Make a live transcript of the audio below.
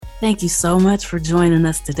Thank you so much for joining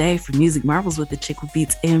us today for Music Marvels with the Chick with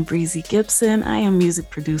Beats and Breezy Gibson. I am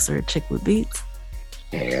music producer at Chick with Beats.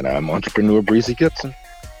 And I'm entrepreneur Breezy Gibson.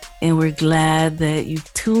 And we're glad that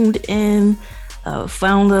you've tuned in,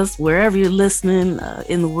 found us wherever you're listening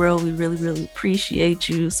in the world. We really, really appreciate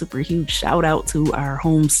you. Super huge shout out to our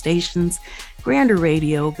home stations, Grander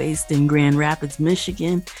Radio based in Grand Rapids,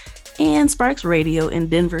 Michigan, and Sparks Radio in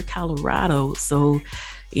Denver, Colorado. So,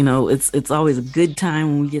 you know, it's always a good time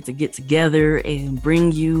when we get together and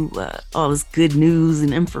bring you all this good news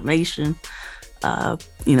and information.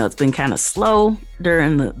 You know, it's been kind of slow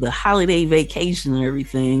during the holiday vacation and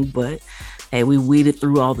everything, but hey, we weeded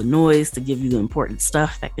through all the noise to give you the important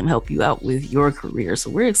stuff that can help you out with your career. So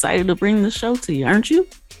we're excited to bring the show to you, aren't you?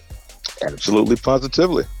 Absolutely,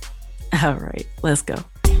 positively. All right, let's go.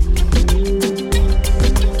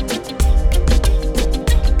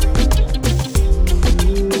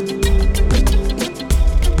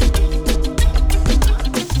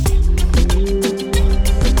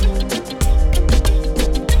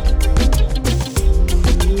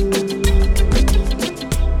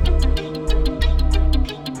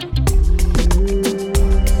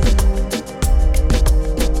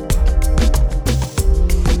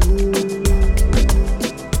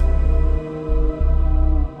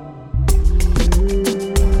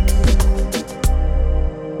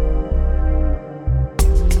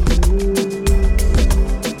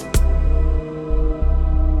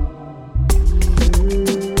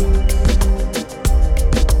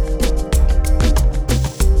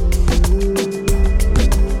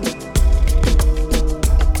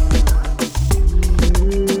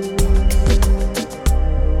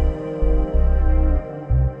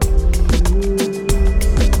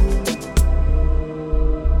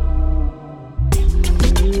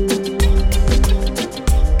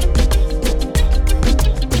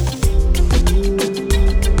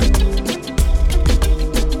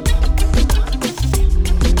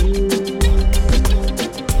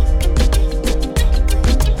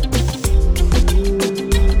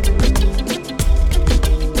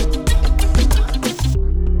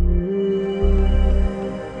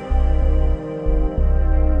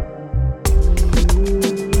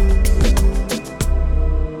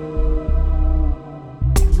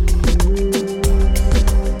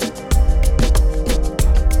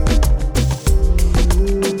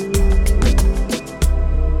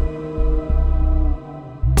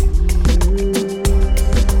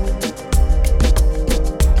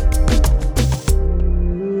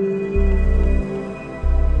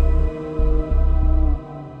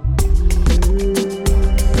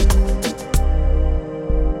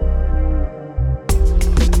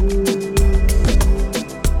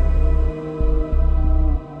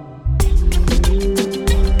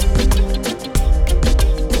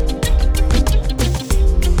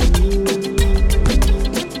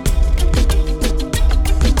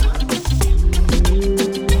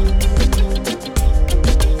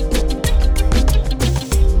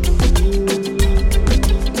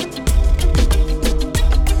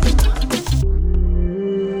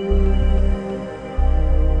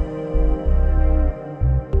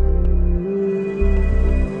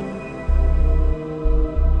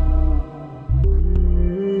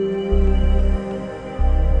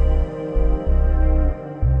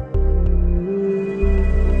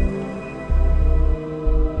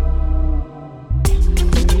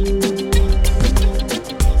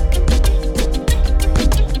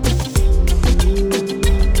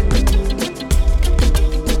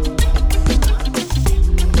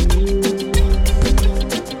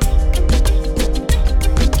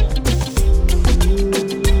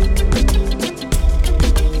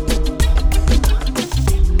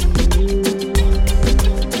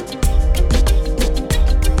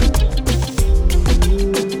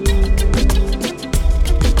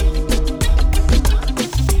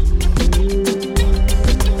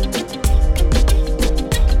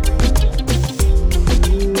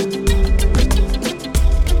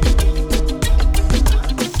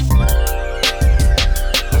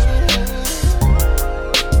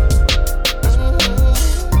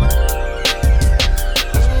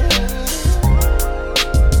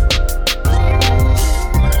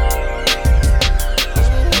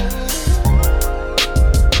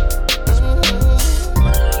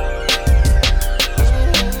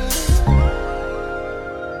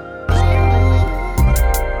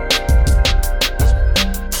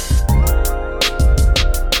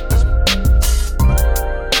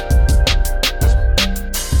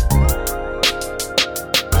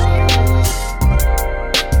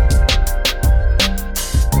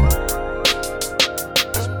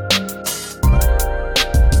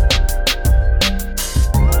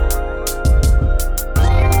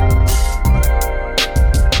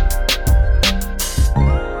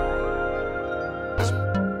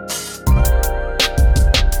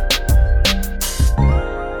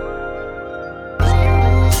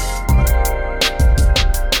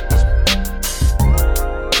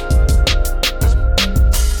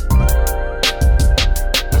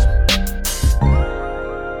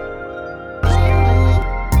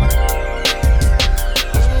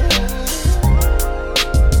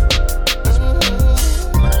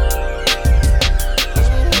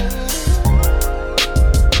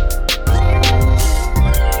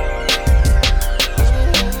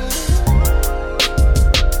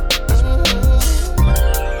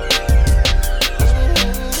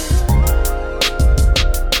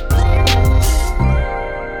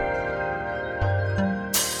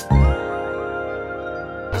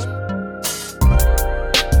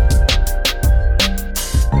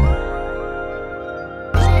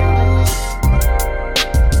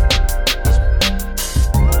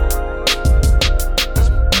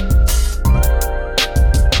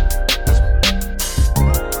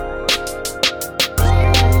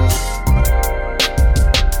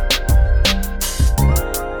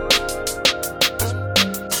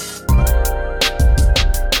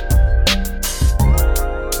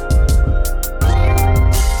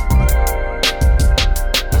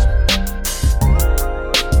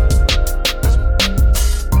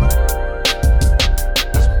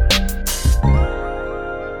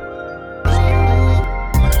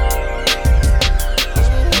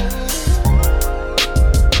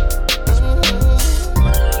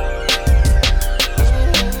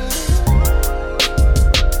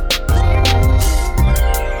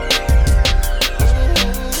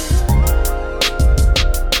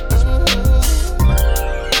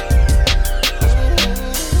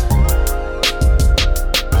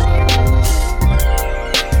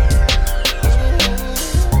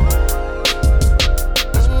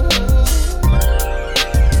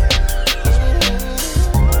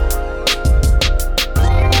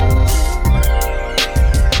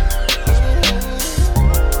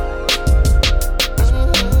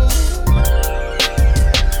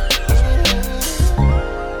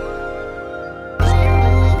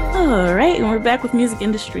 back with music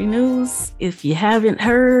industry news. If you haven't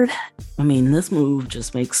heard, I mean, this move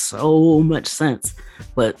just makes so much sense.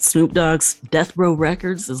 But Snoop Dogg's Death Row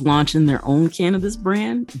Records is launching their own cannabis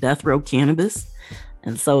brand, Death Row Cannabis.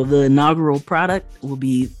 And so the inaugural product will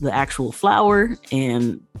be the actual flower,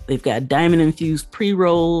 and they've got diamond-infused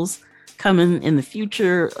pre-rolls coming in the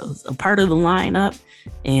future, a part of the lineup.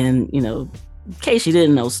 And, you know, in case you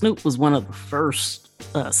didn't know, Snoop was one of the first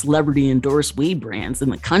celebrity-endorsed weed brands in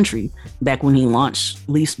the country back when he launched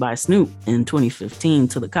Leafs by Snoop in 2015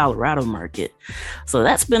 to the Colorado market. So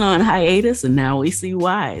that's been on hiatus, and now we see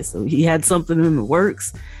why. So he had something in the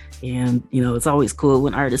works. And, you know, it's always cool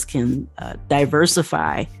when artists can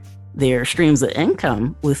diversify their streams of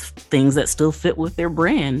income with things that still fit with their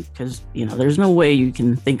brand. Because, you know, there's no way you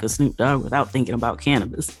can think of Snoop Dogg without thinking about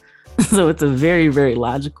cannabis. So it's a very, very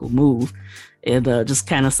logical move, and just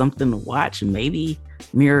kind of something to watch and maybe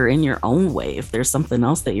mirror in your own way. If there's something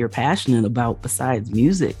else that you're passionate about besides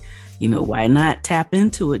music, you know, why not tap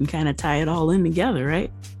into it and kind of tie it all in together,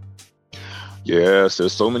 right? Yes,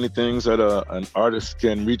 there's so many things that an artist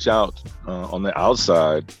can reach out on the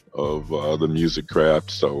outside of the music craft.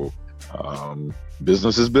 So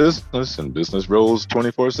business is business, and business rolls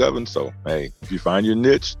 24/7. So, hey, if you find your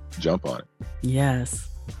niche, jump on it. Yes.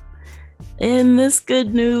 In this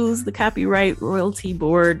good news, the Copyright Royalty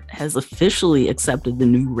Board has officially accepted the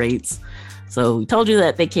new rates. So we told you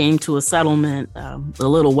that they came to a settlement a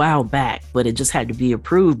little while back, but it just had to be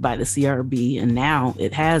approved by the CRB, and now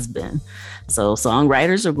it has been. So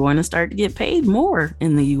songwriters are going to start to get paid more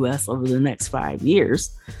in the US over the next 5 years.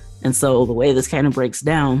 And so the way this kind of breaks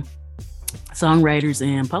down, songwriters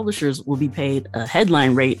and publishers will be paid a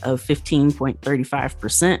headline rate of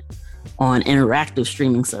 15.35% on interactive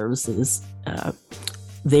streaming services,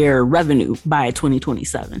 their revenue by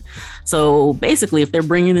 2027. So basically, if they're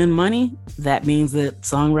bringing in money, that means that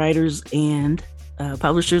songwriters and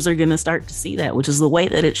publishers are going to start to see that, which is the way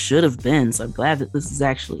that it should have been. So I'm glad that this is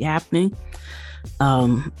actually happening.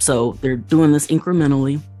 So they're doing this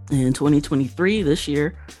incrementally. In 2023, this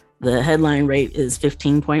year, the headline rate is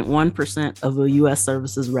 15.1% of the U.S.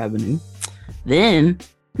 services revenue. Then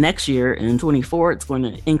next year in 24, it's going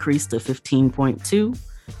to increase to 15.2.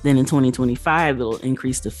 Then in 2025, it'll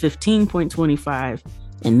increase to 15.25.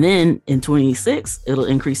 And then in 26, it'll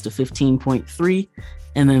increase to 15.3.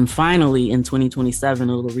 And then finally in 2027,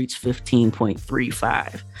 it'll reach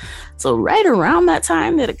 15.35. So right around that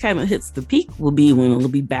time that it kind of hits the peak will be when it'll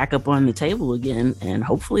be back up on the table again. And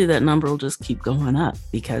hopefully that number will just keep going up,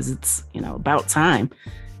 because it's, you know, about time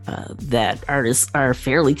that artists are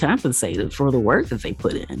fairly compensated for the work that they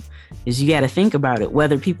put in. Is you got to think about it,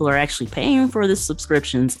 whether people are actually paying for the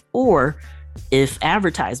subscriptions or if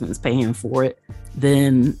advertisements paying for it,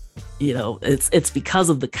 then, you know, it's because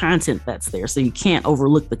of the content that's there. So you can't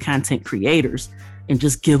overlook the content creators and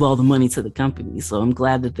just give all the money to the company. So I'm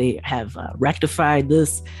glad that they have rectified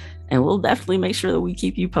this, and we'll definitely make sure that we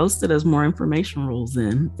keep you posted as more information rolls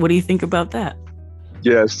in. What do you think about that?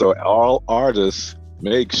 Yeah, so all artists,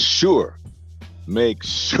 make sure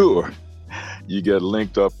you get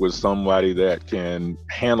linked up with somebody that can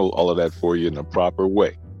handle all of that for you in a proper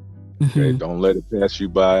way. Okay, mm-hmm. Don't let it pass you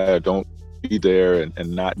by, or don't be there and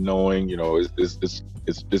not knowing. You know,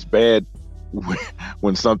 it's bad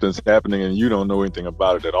when something's happening and you don't know anything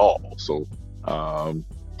about it at all. So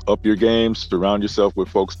up your game, surround yourself with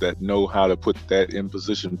folks that know how to put that in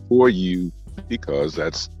position for you, because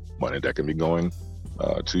that's money that can be going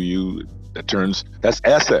to you. That's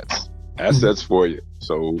assets for you.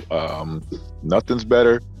 So nothing's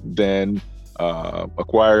better than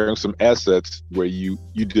acquiring some assets where you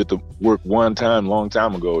did the work one time, long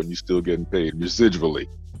time ago, and you're still getting paid residually.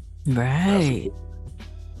 Right.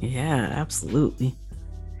 Yeah, absolutely.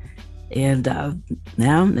 And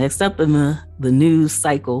now, next up in the news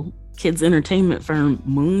cycle, kids entertainment firm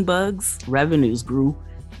Moonbug's revenues grew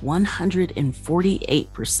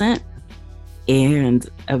 148%. And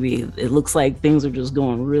I mean, it looks like things are just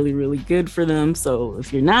going really, really good for them. So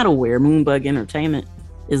if you're not aware, Moonbug Entertainment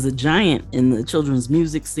is a giant in the children's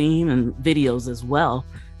music scene and videos as well,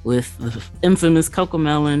 with the infamous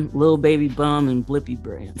CoComelon, Lil Baby Bum, and Blippi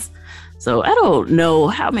brands. So I don't know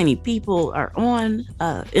how many people are on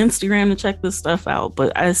Instagram to check this stuff out,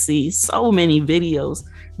 but I see so many videos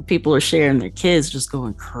where people are sharing their kids just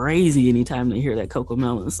going crazy anytime they hear that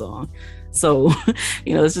CoComelon song. So,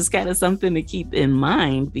 you know, it's just kind of something to keep in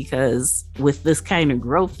mind, because with this kind of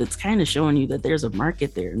growth, it's kind of showing you that there's a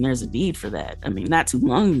market there and there's a need for that. I mean, not too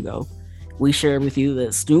long ago, we shared with you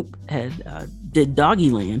that Snoop had did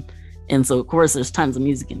Doggyland. And so, of course, there's tons of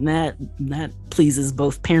music in that pleases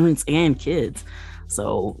both parents and kids.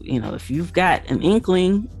 So, if you've got an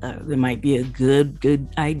inkling, there might be a good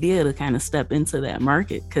idea to kind of step into that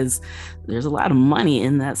market, because there's a lot of money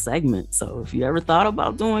in that segment. So if you ever thought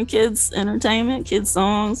about doing kids entertainment, kids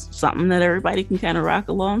songs, something that everybody can kind of rock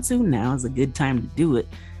along to, now is a good time to do it.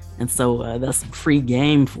 And so that's a free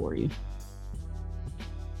game for you.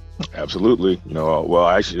 Absolutely. Well,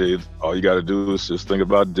 actually, all you got to do is just think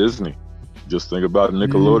about Disney. Just think about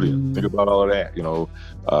Nickelodeon. Think about all of that,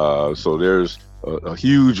 So there's a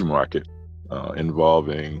huge market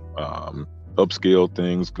involving upscale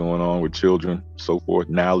things going on with children, so forth,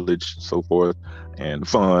 knowledge, so forth, and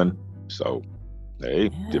fun. So, hey,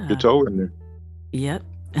 dip your toe in there. Yep,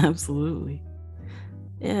 absolutely.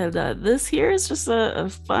 Yeah, this here is just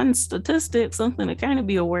a fun statistic, something to kind of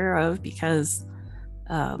be aware of, because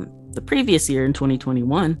the previous year in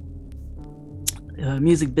 2021,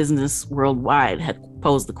 Music Business Worldwide had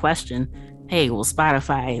posed the question, hey, will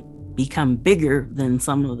Spotify become bigger than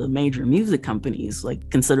some of the major music companies, like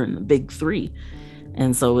considering the big three?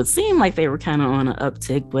 And so it seemed like they were kind of on an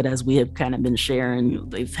uptick, but as we have kind of been sharing,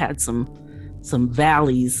 they've had some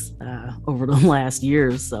valleys over the last year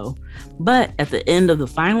or so. But at the end of the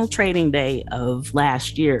final trading day of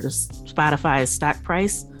last year, Spotify's stock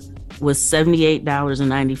price was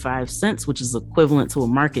 $78.95, which is equivalent to a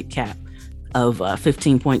market cap of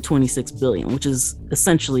 $15.26 billion, which is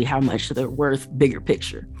essentially how much they're worth, bigger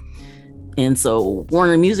picture. And so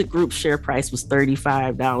Warner Music Group's share price was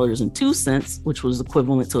 $35.02, which was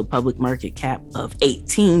equivalent to a public market cap of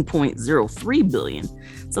 $18.03 billion.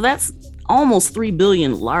 So that's almost $3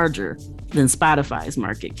 billion larger than Spotify's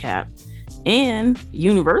market cap. And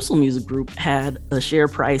Universal Music Group had a share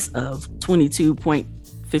price of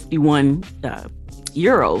 22.51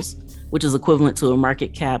 euros, which is equivalent to a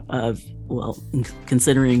market cap of, well,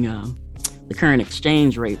 considering the current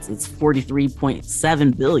exchange rates, it's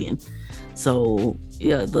 43.7 billion. So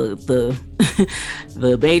yeah, the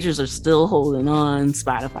the majors are still holding on.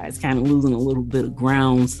 Spotify is kind of losing a little bit of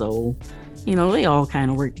ground. So, they all kind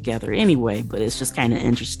of work together anyway, but it's just kind of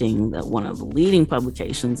interesting that one of the leading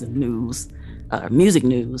publications in news, music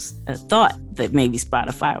news, thought that maybe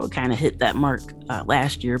Spotify would kind of hit that mark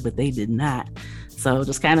last year, but they did not. So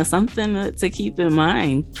just kind of something to keep in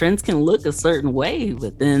mind. Trends can look a certain way,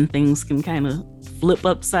 but then things can kind of flip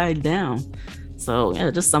upside down. So yeah,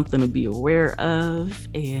 just something to be aware of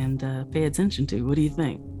and pay attention to. What do you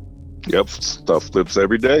think? Yep, stuff flips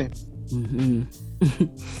every day. Mm-hmm.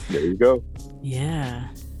 There you go. Yeah.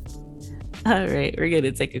 All right, we're going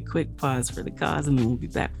to take a quick pause for the cause, and then we'll be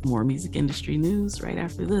back for more music industry news right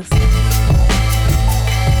after this.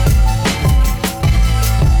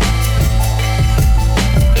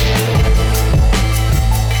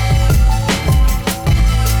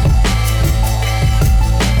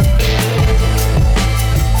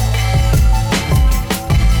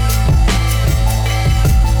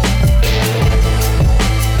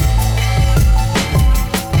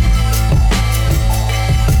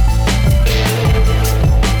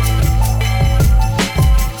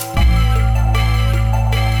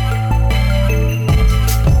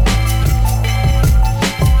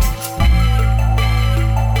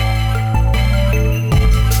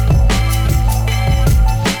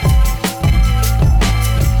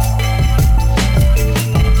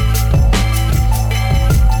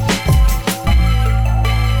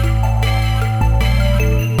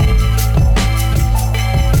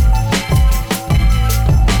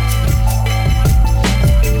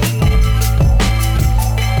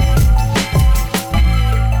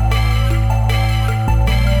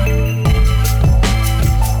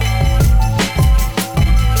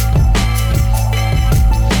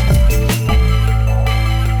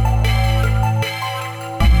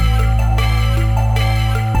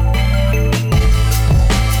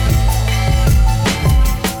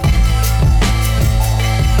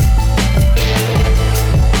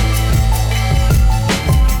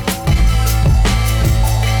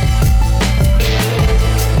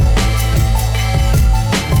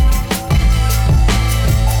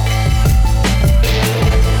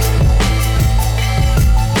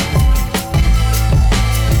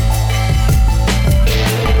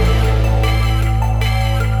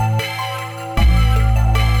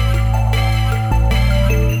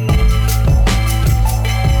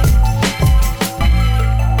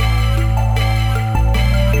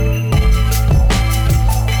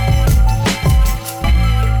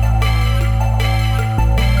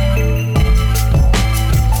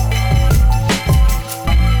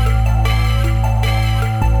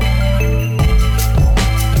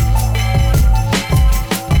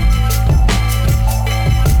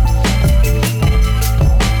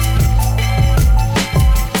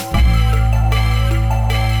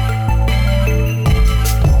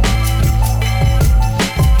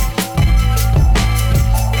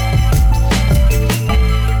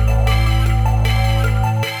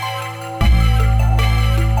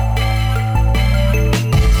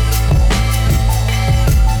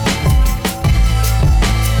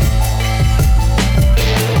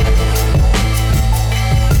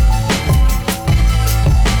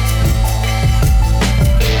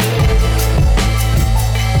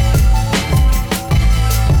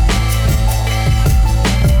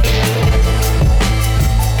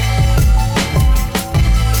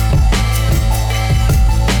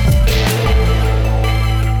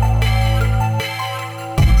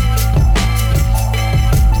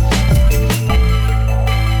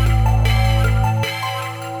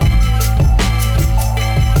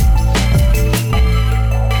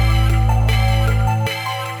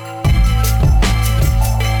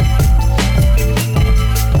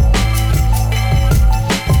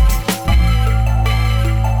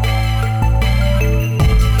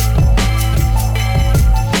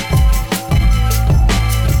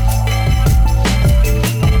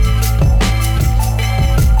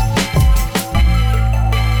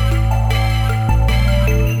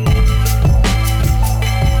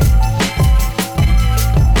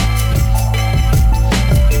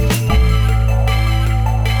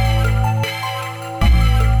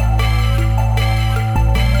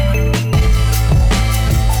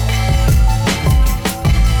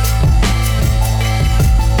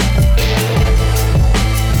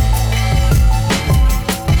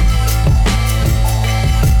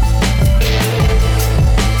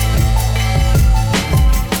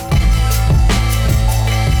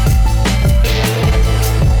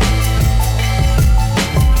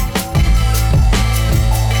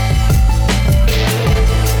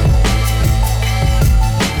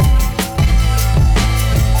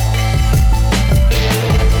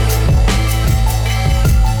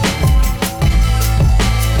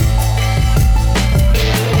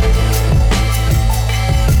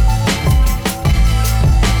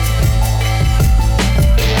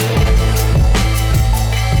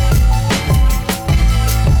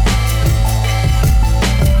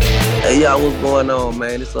 y'all, what's going on,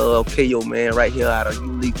 man? It's KO, man, right here out of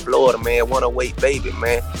Yulee, Florida, man. 108 baby,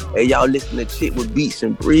 man. Hey, y'all listen to Chick with Beats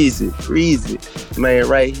and Breezy, man,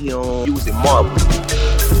 right here on Using Marble.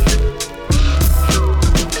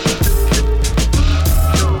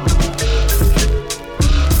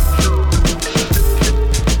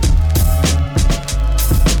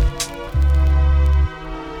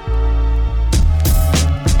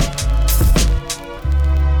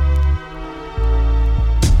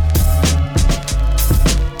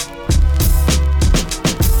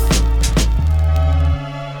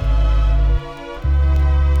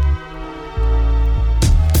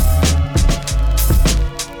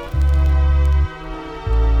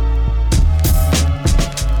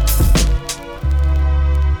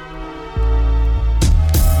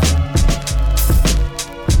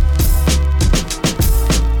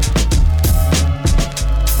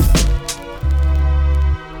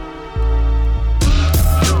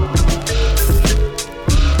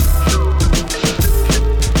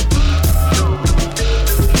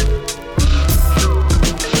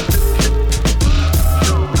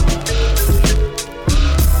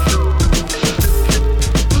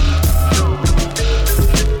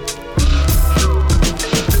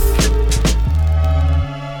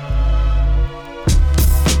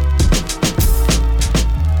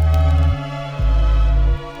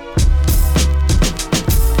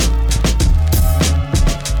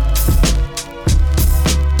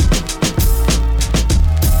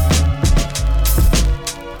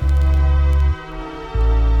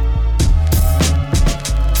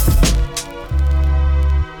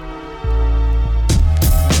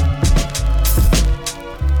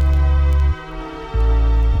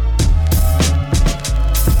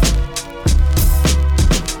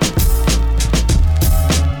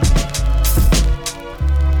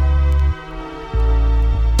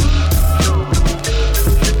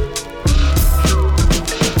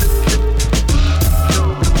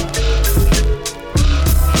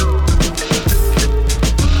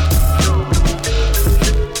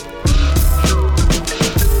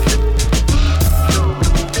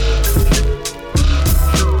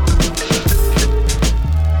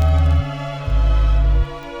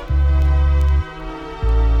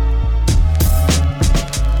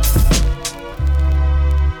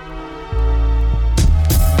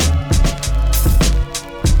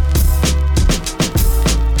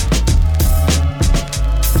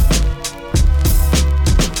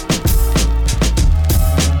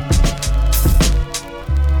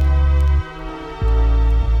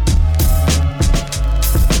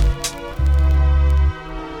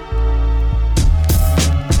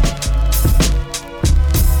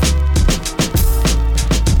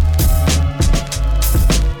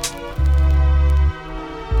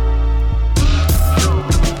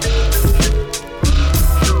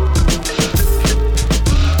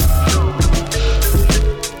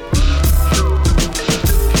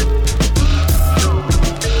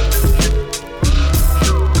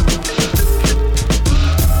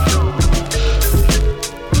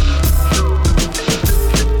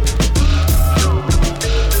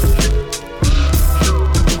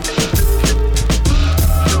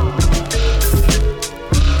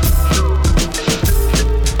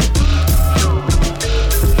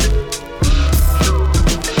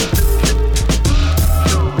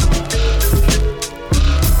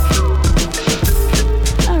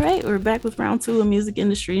 back with round two of music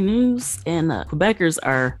industry news, and Quebecers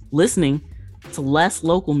are listening to less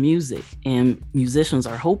local music, and musicians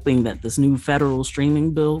are hoping that this new federal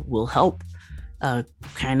streaming bill will help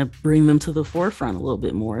kind of bring them to the forefront a little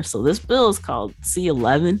bit more. So this bill is called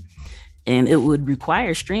C11, and it would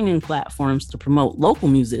require streaming platforms to promote local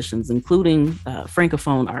musicians, including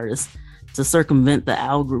Francophone artists, to circumvent the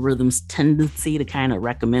algorithm's tendency to kind of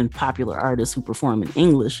recommend popular artists who perform in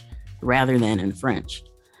English rather than in French.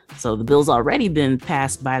 So the bill's already been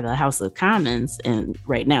passed by the House of Commons, and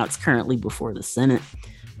right now it's currently before the Senate.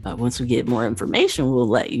 Once we get more information, we'll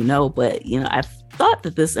let you know. But, I thought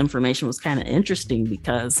that this information was kind of interesting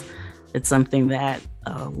because it's something that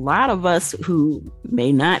a lot of us who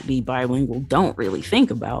may not be bilingual don't really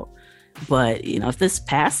think about. But, if this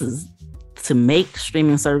passes, to make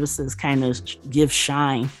streaming services kind of give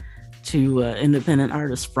shine to independent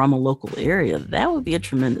artists from a local area, that would be a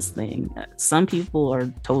tremendous thing. Some people are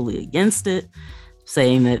totally against it,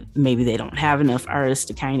 saying that maybe they don't have enough artists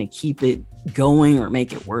to kind of keep it going or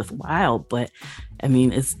make it worthwhile. But I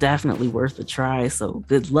mean, it's definitely worth a try. So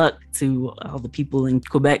good luck to all the people in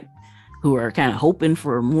Quebec who are kind of hoping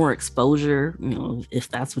for more exposure, if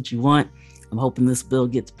that's what you want. I'm hoping this bill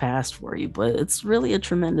gets passed for you, but it's really a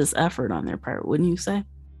tremendous effort on their part, wouldn't you say?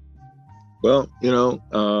 Well,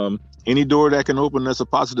 any door that can open that's a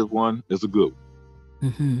positive one is a good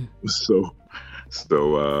one. Mm-hmm. So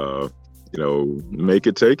make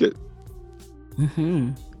it, take it.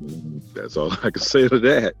 Mm-hmm. That's all I can say to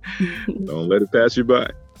that. Don't let it pass you by.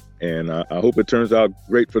 And I hope it turns out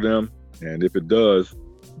great for them. And if it does,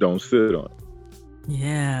 don't sit on it.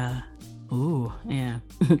 Yeah. Ooh, yeah.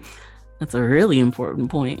 That's a really important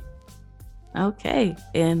point. Okay.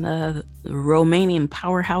 And the Romanian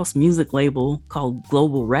powerhouse music label called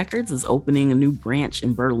Global Records is opening a new branch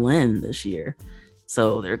in Berlin this year.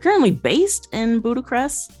 So they're currently based in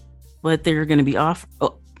Budapest, but they're going to be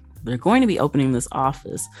opening this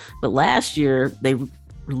office. But last year they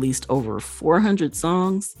released over 400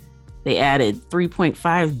 songs. They added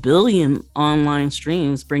 3.5 billion online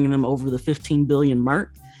streams, bringing them over the 15 billion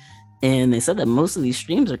mark. And they said that most of these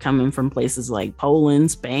streams are coming from places like Poland,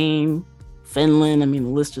 Spain, Finland. I mean, the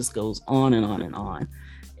list just goes on and on and on.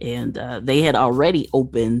 And they had already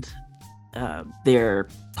opened their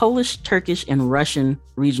Polish, Turkish, and Russian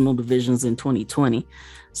regional divisions in 2020.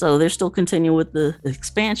 So they're still continuing with the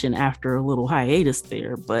expansion after a little hiatus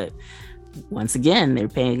there. But once again, they're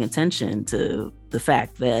paying attention to the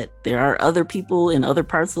fact that there are other people in other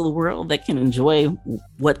parts of the world that can enjoy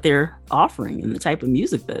what they're offering and the type of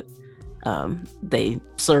music that they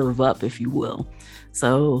serve up, if you will.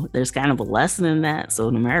 So there's kind of a lesson in that. So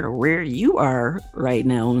no matter where you are right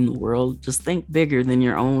now in the world, just think bigger than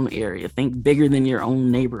your own area. Think bigger than your own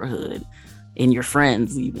neighborhood and your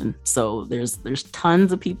friends even. So there's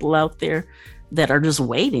tons of people out there that are just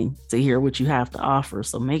waiting to hear what you have to offer.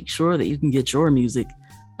 So make sure that you can get your music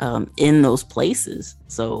in those places.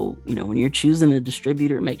 So, when you're choosing a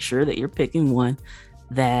distributor, make sure that you're picking one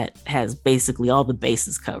that has basically all the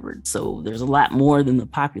bases covered. So there's a lot more than the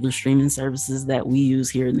popular streaming services that we use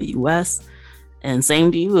here in the US. And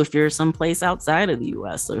same to you if you're someplace outside of the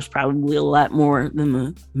US. There's probably a lot more than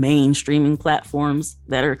the main streaming platforms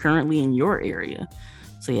that are currently in your area.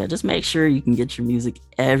 So yeah, just make sure you can get your music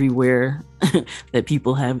everywhere that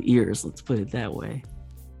people have ears. Let's put it that way.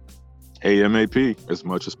 AMAP as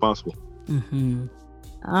much as possible. Mm-hmm.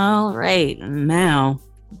 All right. Now,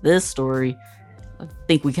 this story, I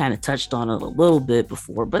think we kind of touched on it a little bit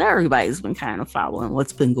before, but everybody's been kind of following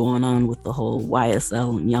what's been going on with the whole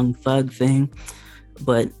YSL and Young Thug thing.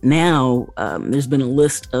 But now there's been a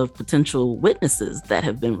list of potential witnesses that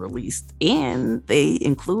have been released, and they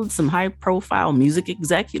include some high-profile music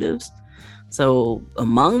executives. So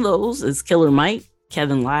among those is Killer Mike,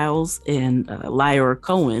 Kevin Liles, and Lyor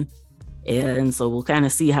Cohen. And so we'll kind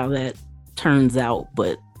of see how that turns out.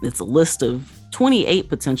 But it's a list of 28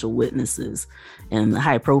 potential witnesses, and the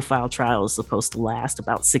high-profile trial is supposed to last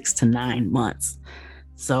about 6 to 9 months.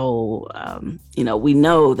 So, we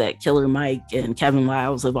know that Killer Mike and Kevin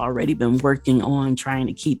Liles have already been working on trying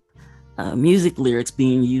to keep music lyrics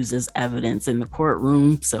being used as evidence in the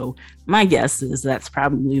courtroom. So my guess is that's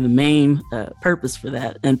probably the main purpose for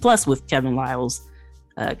that. And plus with Kevin Liles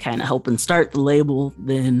kind of helping start the label,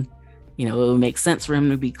 then, it would make sense for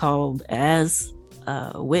him to be called as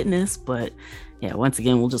a witness. But yeah, once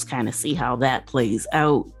again, we'll just kind of see how that plays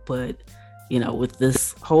out. But with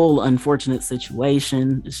this whole unfortunate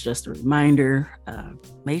situation, it's just a reminder,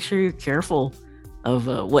 make sure you're careful of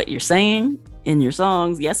what you're saying in your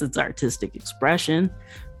songs. Yes, it's artistic expression.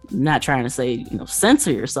 I'm not trying to say,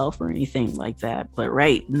 censor yourself or anything like that. But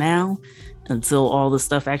right now, until all the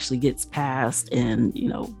stuff actually gets passed and,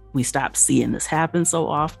 we stop seeing this happen so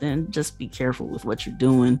often, just be careful with what you're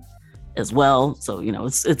doing as well. So,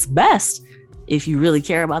 it's best if you really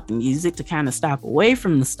care about the music to kind of stop away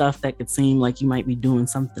from the stuff that could seem like you might be doing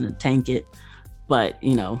something to tank it. But,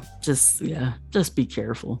 just be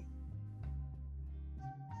careful.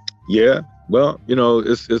 Yeah. Well,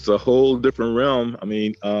 it's a whole different realm. I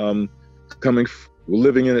mean,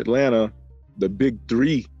 living in Atlanta, the big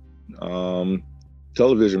three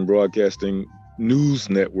television broadcasting news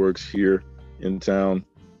networks here in town,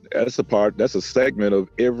 that's a segment of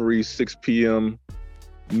every 6 p.m.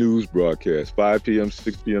 news broadcast, 5 p.m.,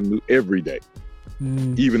 6 p.m. every day,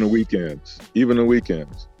 even the weekends.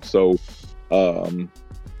 So,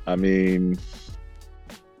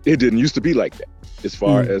 it didn't used to be like that as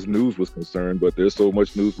far as news was concerned, but there's so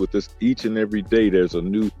much news with this. Each and every day there's a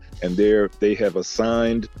new, and they have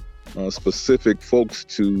assigned specific folks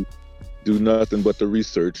to do nothing but the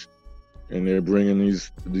research, and they're bringing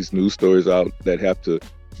these news stories out that have to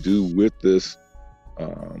do with this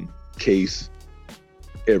case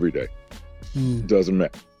every day. Doesn't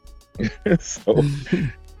matter. So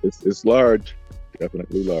it's large,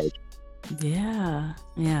 definitely large. Yeah.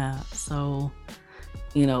 So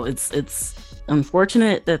you know, it's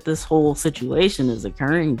unfortunate that this whole situation is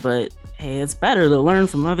occurring, but hey, it's better to learn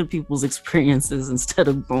from other people's experiences instead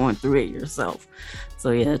of going through it yourself.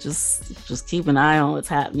 So yeah, just keep an eye on what's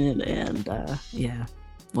happening. And yeah,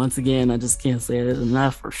 once again, I just can't say it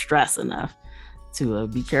enough or stress enough to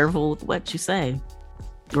be careful with what you say,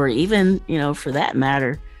 or even, you know, for that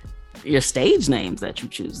matter, your stage names that you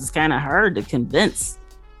choose. It's kind of hard to convince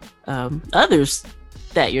others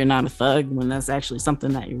that you're not a thug when that's actually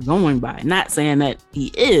something that you're going by. Not saying that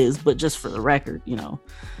he is, but just for the record, you know.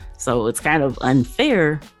 So it's kind of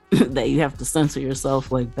unfair that you have to censor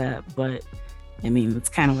yourself like that. But I mean, it's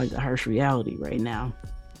kind of like the harsh reality right now.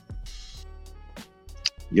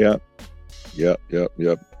 Yep.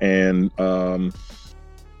 And on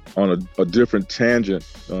a different tangent,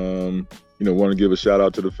 you know, want to give a shout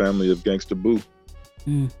out to the family of Gangsta Boo.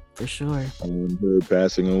 For sure. Her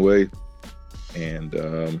passing away. And,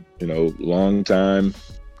 you know, long time,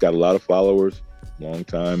 got a lot of followers, long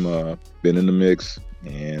time, been in the mix,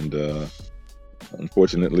 and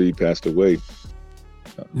unfortunately passed away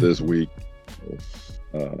this week.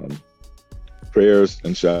 Prayers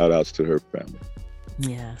and shout outs to her family.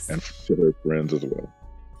 Yes. And to her friends as well.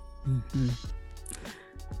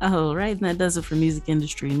 All right, and that does it for music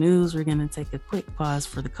industry news. We're going to take a quick pause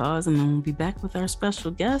for the cause, and then we'll be back with our special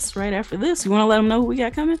guest right after this. You want to let them know who we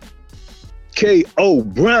got coming? K.O.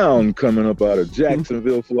 Brown coming up out of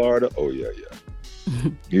Jacksonville, Florida. Oh, yeah.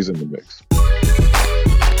 He's in the mix.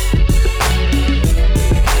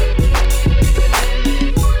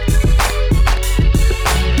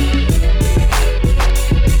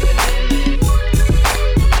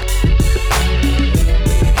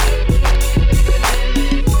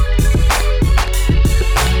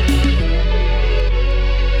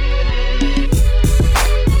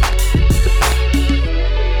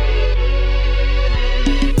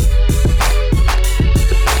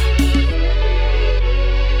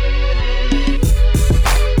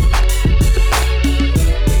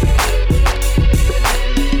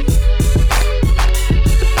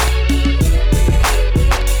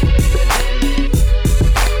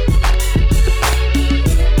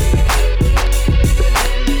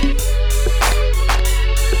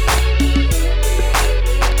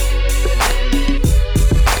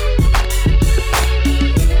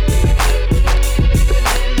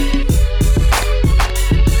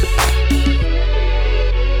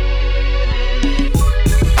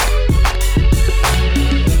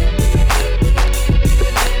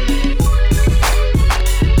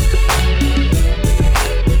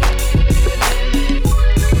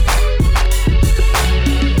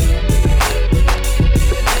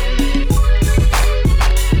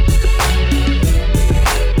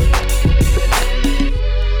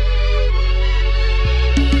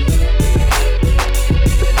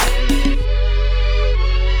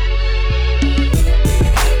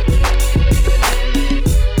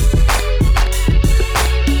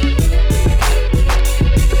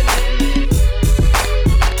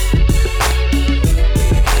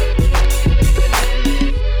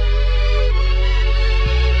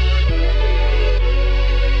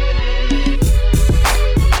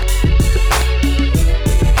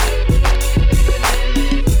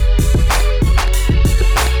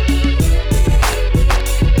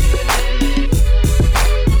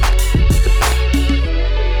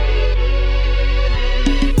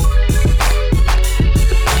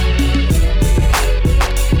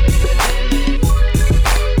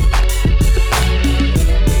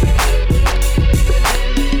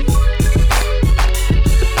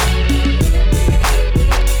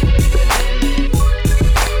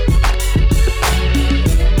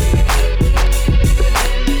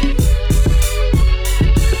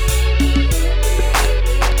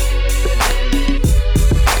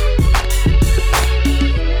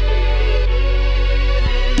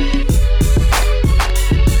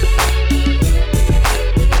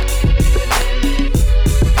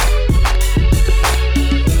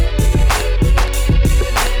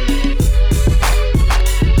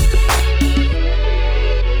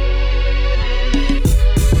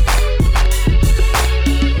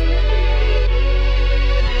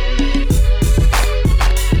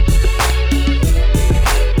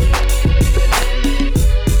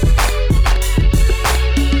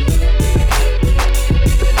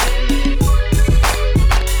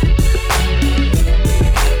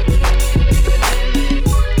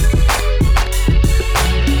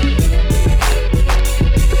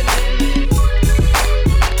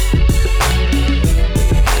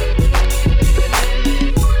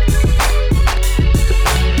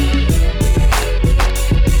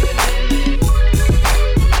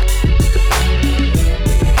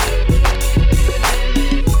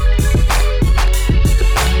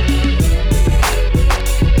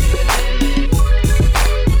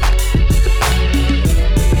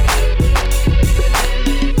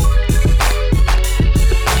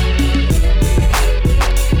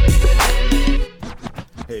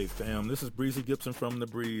 this is Breezy Gibson from the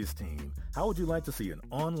Breeze team. How would you like to see an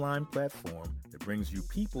online platform that brings you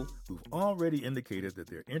people who've already indicated that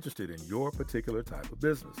they're interested in your particular type of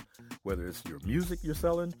business? Whether it's your music you're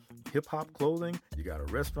selling, hip-hop clothing, you got a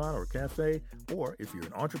restaurant or a cafe, or if you're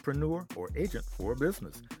an entrepreneur or agent for a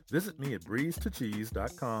business. Visit me at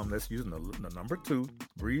breeze2cheese.com. That's using the number 2,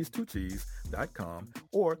 breeze2cheese.com,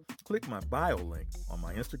 or click my bio link on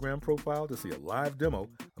my Instagram profile to see a live demo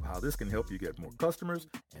of how this can help you get more customers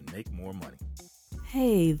and make more money.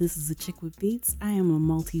 Hey, this is A Chick with Beats. I am a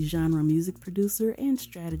multi-genre music producer and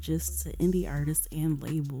strategist to indie artists and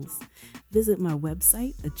labels. Visit my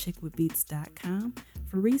website, achickwithbeats.com,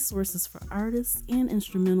 for resources for artists and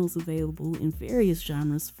instrumentals available in various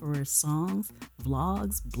genres for songs,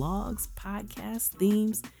 vlogs, blogs, podcasts,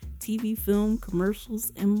 themes, TV, film,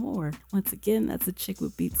 commercials, and more. Once again, that's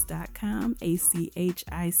achickwithbeats.com,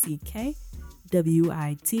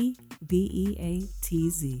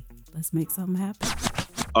 ACHICKWITBEATZ. Let's make something happen.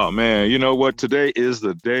 Oh man, you know what? Today is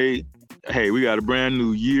the day. Hey, we got a brand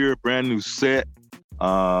new year, brand new set.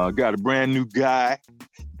 Got a brand new guy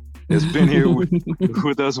that's been here with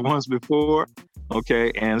us once before.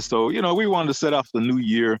 Okay, and so we wanted to set off the new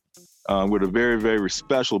year with a very, very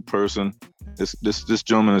special person. This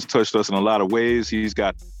gentleman has touched us in a lot of ways. He's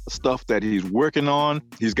got stuff that he's working on.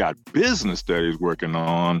 He's got business that he's working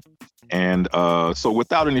on. And so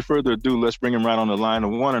without any further ado, let's bring him right on the line. The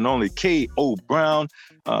one and only K.O. Brown,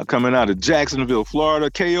 coming out of Jacksonville,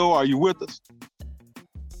 Florida. K.O., are you with us?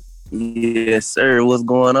 Yes, sir. What's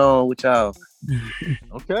going on with y'all?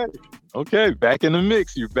 Okay. Back in the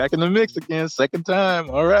mix. You're back in the mix again. Second time.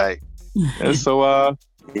 All right. And so, A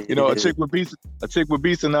Chick with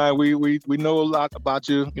Beats and I, we know a lot about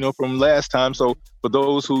you, from last time. So for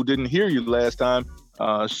those who didn't hear you last time,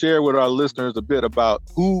 share with our listeners a bit about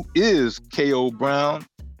who is K.O. Brown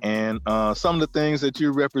and some of the things that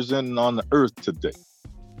you're representing on the earth today.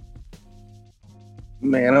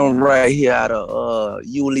 Man, I'm right here out of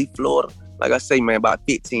Yulee, Florida. Like I say, man, about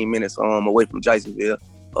 15 minutes away from Jacksonville.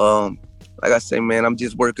 Like I say, man, I'm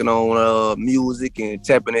just working on music and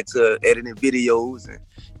tapping into editing videos and,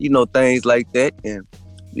 things like that. And,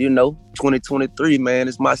 2023, man,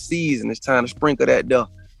 it's my season. It's time to sprinkle that there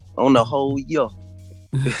on the whole year.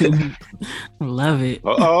 Love it.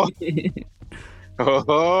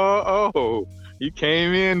 Oh, you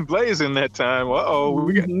came in blazing that time.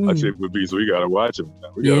 We got a Chick with Beats. We gotta watch him.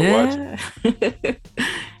 Watch him.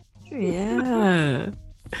 Yeah.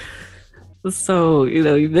 So,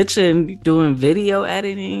 you mentioned doing video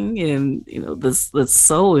editing and, that's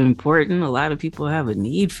so important. A lot of people have a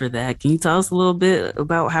need for that. Can you tell us a little bit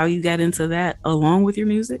about how you got into that along with your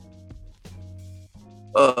music?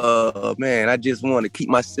 Man, I just want to keep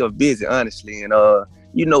myself busy, honestly. And,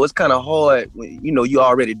 it's kind of hard when, you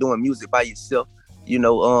already doing music by yourself, and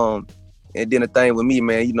then the thing with me,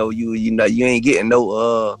 man, you ain't getting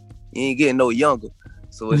no younger.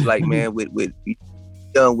 So it's like, man, with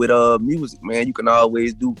music, man, you can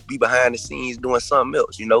always be behind the scenes doing something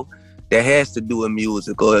else, that has to do with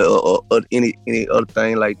music or any other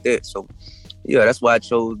thing like that. So, yeah, that's why I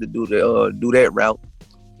chose to do that route.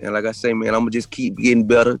 And like I say, man, I'm gonna just keep getting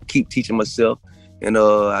better, keep teaching myself, and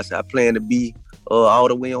I plan to be all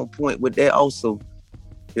the way on point with that also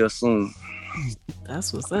here soon.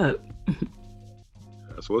 That's what's up.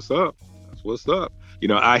 That's what's up.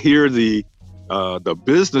 I hear the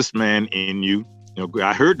businessman in you.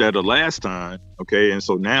 I heard that the last time. Okay, and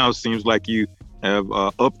so now it seems like you have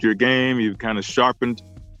upped your game. You've kind of sharpened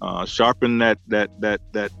that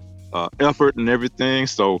effort and everything.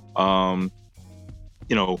 So.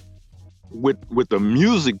 With the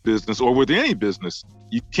music business or with any business,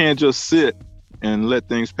 you can't just sit and let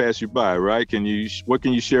things pass you by, right? What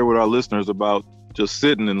can you share with our listeners about just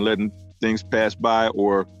sitting and letting things pass by,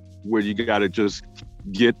 or where you got to just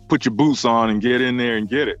put your boots on and get in there and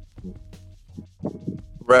get it?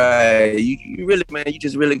 Right. You really, man, you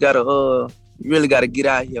just really gotta get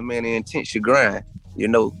out here, man, and intense your grind.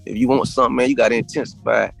 If you want something, man, you gotta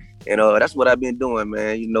intensify. And that's what I've been doing,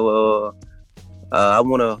 man. I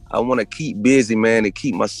wanna keep busy, man, and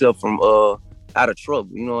keep myself from out of trouble.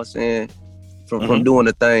 You know what I'm saying? From doing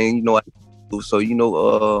the thing, I do. So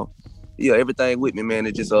everything with me, man,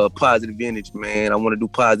 is just positive energy, man. I want to do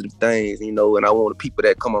positive things, and I want the people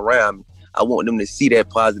that come around me, I want them to see that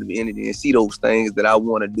positive energy and see those things that I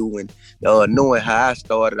want to do. And knowing how I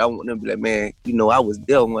started, I want them to be like, man, I was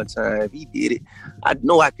there one time. He did it. I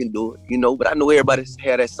know I can do it, but I know everybody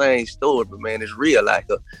had that same story, but man, it's real out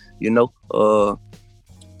here,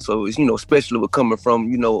 So it's, especially with coming from,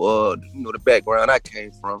 the background I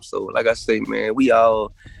came from. So like I say, man, we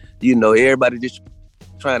all, everybody just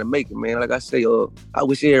trying to make it, man. Like I say, I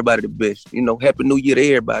wish everybody the best. You know, Happy New Year to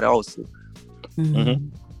everybody also. Okay.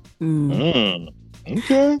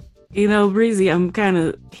 You know, Breezy, I'm kind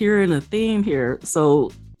of hearing a theme here.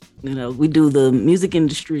 So, you know, we do the music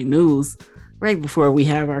industry news right before we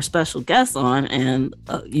have our special guests on, and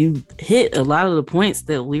you hit a lot of the points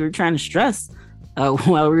that we were trying to stress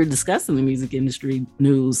while we were discussing the music industry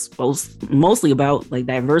news, mostly about like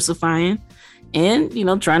diversifying and, you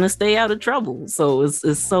know, trying to stay out of trouble. So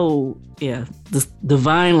it's so, this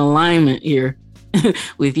divine alignment here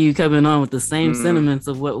with you coming on with the same sentiments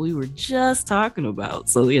of what we were just talking about.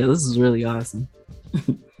 So yeah, this is really awesome.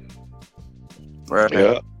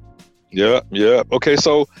 Right. Yeah. Okay,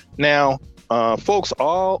 so now folks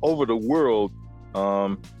all over the world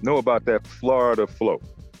know about that Florida flow.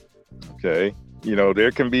 Okay, you know,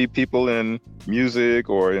 there can be people in music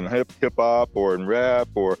or in hip hop or in rap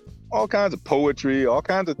or all kinds of poetry, all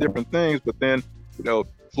kinds of different things, but then, you know,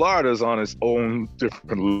 Florida's on its own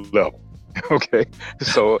different level. Okay,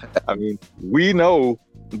 so I mean, we know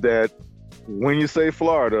that when you say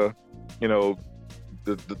Florida, you know,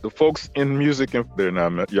 the folks in music,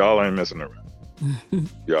 y'all ain't messing around.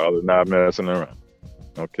 Y'all are not messing around.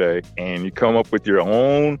 Okay, and you come up with your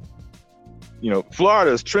own, you know,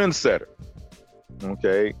 Florida's trendsetter.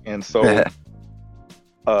 Okay, and so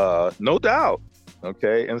no doubt.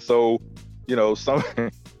 Okay, and so, you know,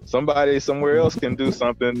 somebody somewhere else can do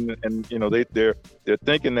something, and you know, they're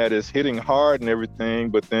thinking that it's hitting hard and everything,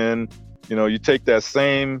 but then, you know, you take that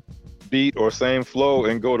same beat or same flow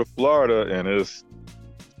and go to Florida, and it's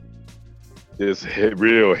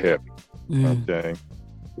real heavy. Okay,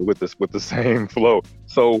 with the same flow.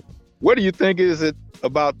 So what do you think is it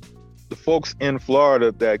about the folks in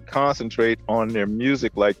Florida that concentrate on their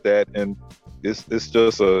music like that? And it's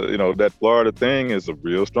just you know, that Florida thing is a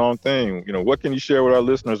real strong thing. You know, what can you share with our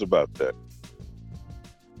listeners about that?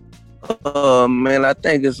 Man, I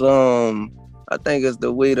think it's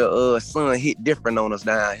the way the sun hit different on us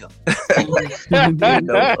down here.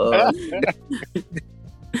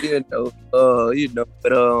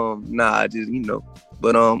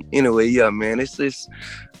 Anyway, yeah, man, it's just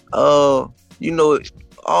you know,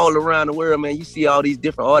 all around the world, man, you see all these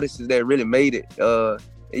different artists that really made it.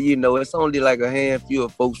 You know, it's only like a handful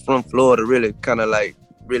of folks from Florida really kind of like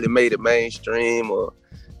really made it mainstream, or,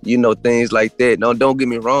 you know, things like that. No, don't get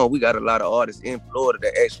me wrong, we got a lot of artists in Florida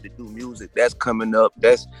that actually do music that's coming up,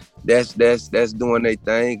 that's doing their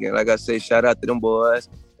thing. And like I say, shout out to them boys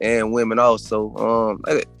and women also.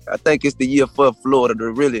 I think it's the year for Florida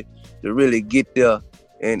to really get there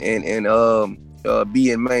and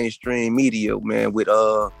be in mainstream media, man, with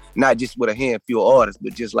not just with a handful of artists,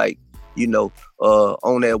 but just like, you know,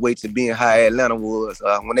 on their way to being how Atlanta was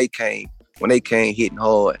when they came hitting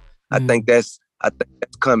hard. I think that's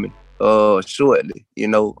coming shortly. You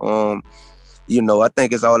know, I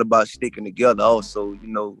think it's all about sticking together. Also, you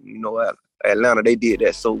know, Atlanta, they did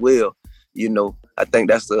that so well. You know, I think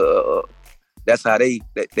that's how they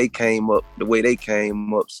came up the way they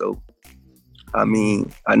came up. So, I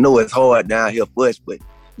mean, I know it's hard down here for us, but,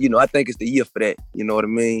 you know, I think it's the year for that. You know what I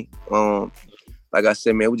mean? Like I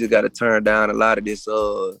said, man, we just got to turn down a lot of this,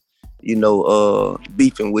 you know,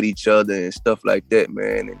 beefing with each other and stuff like that,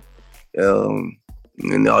 man.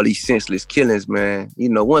 And all these senseless killings, man. You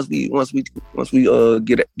know, once we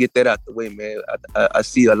get that out the way, man, I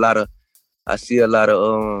see a lot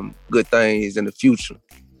of good things in the future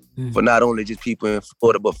for not only just people in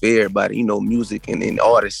Florida, but for everybody. You know, music and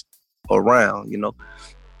artists around. You know.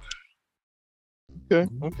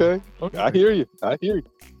 Okay. I hear you.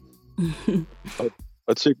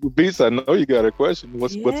 A chick who beats, I know you got a question.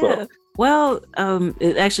 What's up? Well,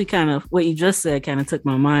 it actually kind of, what you just said kind of took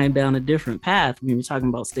my mind down a different path when you were talking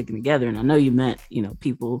about sticking together. And I know you meant, you know,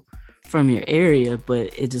 people from your area,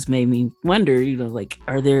 but it just made me wonder, you know, like,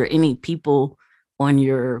 are there any people on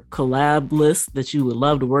your collab list that you would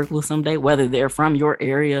love to work with someday, whether they're from your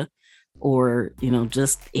area or, you know,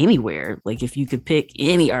 just anywhere? Like, if you could pick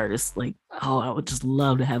any artist, like, oh, I would just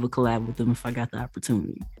love to have a collab with them if I got the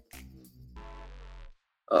opportunity.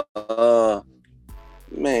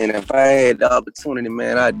 Man, if I had the opportunity,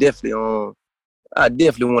 man, I definitely want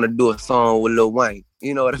to do a song with Lil Wayne.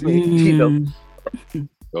 You know what I mean? You know.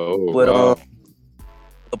 But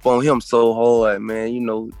up on him so hard, man. You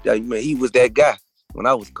know, man, he was that guy when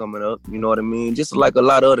I was coming up. You know what I mean? Just like a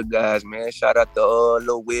lot of other guys, man. Shout out to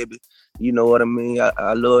Lil Webby. You know what I mean?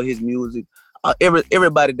 I love his music.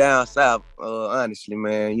 Everybody down south, honestly,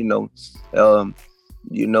 man. You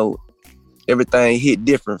know, everything hit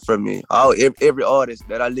different from me. Every artist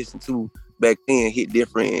that I listened to back then hit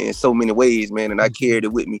different in so many ways, man. And I carried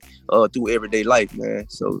it with me through everyday life, man.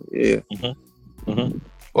 So, yeah. Mm-hmm.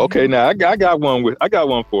 Okay, now I got one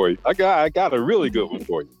for you. I got a really good one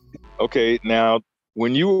for you. Okay, now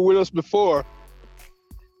when you were with us before,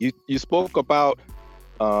 you spoke about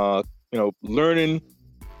learning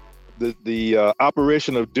the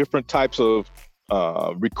operation of different types of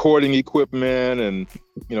recording equipment, and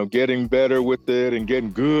getting better with it and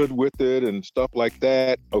getting good with it and stuff like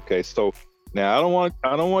that. Okay, so now I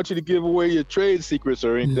don't want you to give away your trade secrets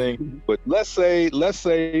or anything, but let's say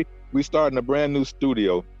we start in a brand new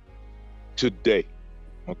studio today,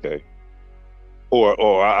 okay?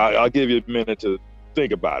 Or I'll give you a minute to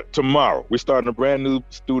think about it. Tomorrow, we're starting a brand new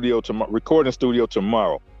studio recording studio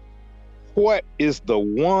tomorrow. What is the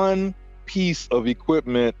one piece of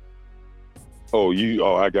equipment?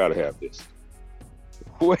 I gotta have this.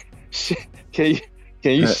 What can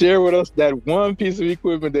you share with us that one piece of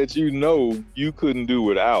equipment that you couldn't do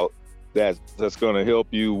without, that's gonna help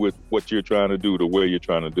you with what you're trying to do, the way you're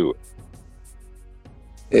trying to do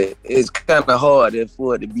it? It's kind of hard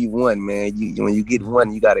for it to be one, man. When you get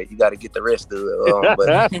one, you gotta get the rest of it. But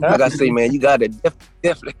like I say, man, you gotta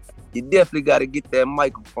definitely gotta get that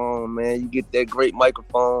microphone, man. You get that great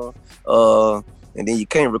microphone, and then you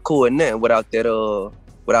can't record nothing without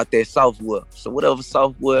that software. So whatever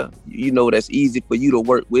software that's easy for you to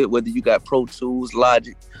work with, whether you got Pro Tools,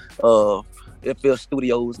 Logic, FL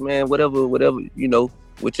Studios, man, whatever,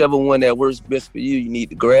 whichever one that works best for you, you need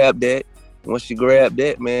to grab that. Once you grab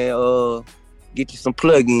that, man, get you some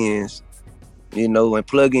plugins. And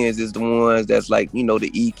plugins is the ones that's like, the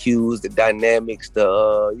EQs, the dynamics,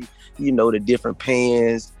 the different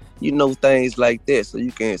pans, things like that. So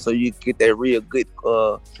you get that real good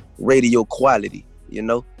radio quality,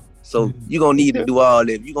 So you're gonna need to do all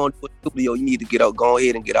that. If you're gonna do a studio, you need to go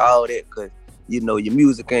ahead and get all that, because your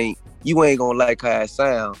music you ain't gonna like how it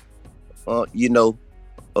sound,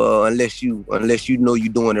 unless you know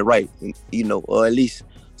you're doing it right, or at least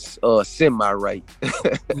semi-right.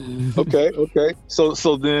 Okay.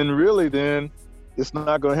 So then it's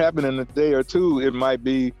not going to happen in a day or two. It might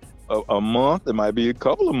be a month. It might be a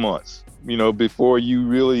couple of months, before you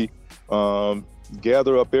really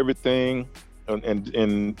gather up everything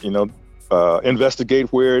and investigate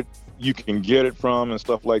where you can get it from and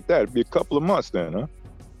stuff like that. It'd be a couple of months then, huh?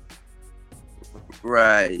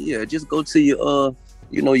 Right. Yeah. Just go to your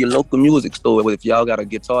your local music store. If y'all got a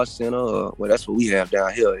Guitar Center, that's what we have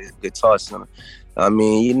down here, Guitar Center. I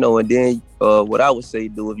mean, and then what I would say,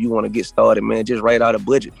 do if you want to get started, man, just write out a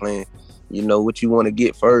budget plan. What you want to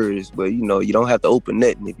get first, but you don't have to open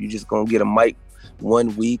nothing. If you just gonna get a mic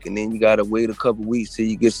 1 week, and then you gotta wait a couple weeks till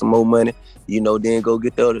you get some more money, then go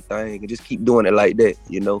get the other thing, and just keep doing it like that.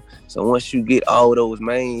 So once you get all those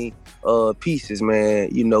main pieces, man,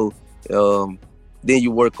 then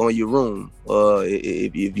you work on your room.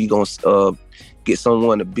 If you gonna get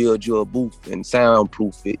someone to build you a booth and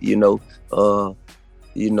soundproof it,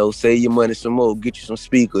 save your money some more, get you some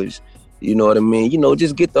speakers, you know what I mean?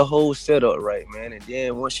 Just get the whole setup right, man. And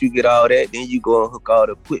then once you get all that, then you go and hook all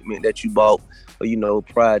the equipment that you bought,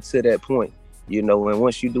 prior to that point, and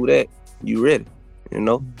once you do that, you ready, and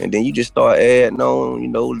then you just start adding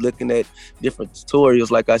on, looking at different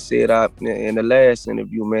tutorials, like I said in the last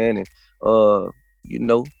interview, man, and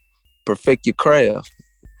perfect your craft.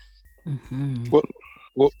 Mm-hmm.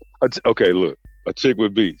 Well, okay, look, a chick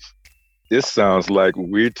with beats. This sounds like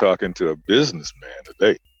we're talking to a businessman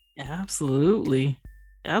today. Absolutely.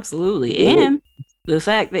 And the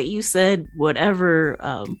fact that you said whatever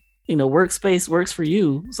workspace works for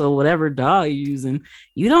you, so whatever DAW you're using,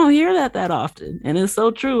 you don't hear that often, and it's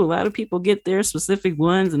so true. A lot of people get their specific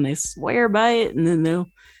ones and they swear by it, and then they'll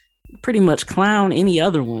pretty much clown any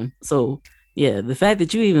other one. So yeah, the fact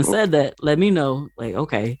that you even said that let me know, like,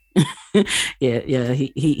 okay, yeah,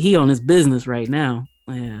 he on his business right now.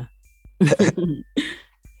 Yeah.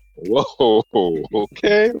 Whoa,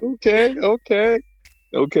 okay.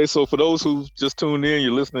 So for those who just tuned in,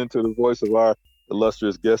 you're listening to the voice of our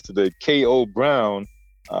illustrious guest today, K.O. Brown,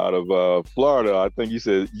 out of Florida. I think you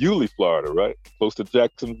said Yulee, Florida, right? Close to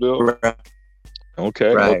Jacksonville. Right.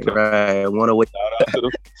 Okay. Right.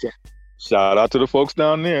 Shout out to the folks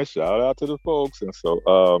down there. Shout out to the folks. And so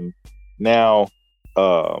now,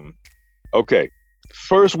 okay,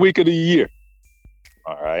 first week of the year.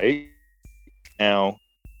 All right. Now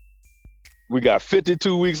we got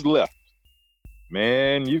 52 weeks left.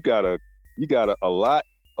 Man, you got a lot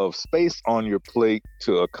of space on your plate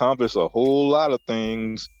to accomplish a whole lot of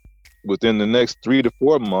things within the next 3 to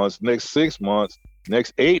 4 months, next 6 months,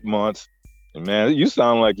 next 8 months. And man, you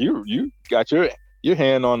sound like you got your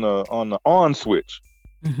hand on the on switch.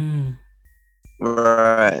 Mm-hmm.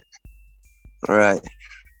 Right.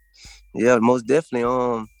 Yeah, most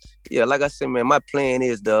definitely. yeah, like I said, man, my plan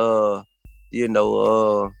is to,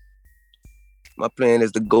 my plan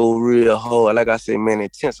is to go real hard. Like I said, man,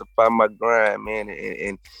 intensify my grind, man,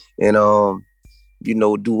 and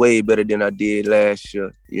do way better than I did last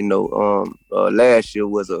year. Last year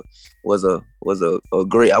was a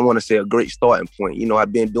great, I want to say a great starting point.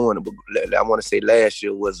 I've been doing it, but I want to say last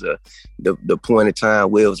year was the point in time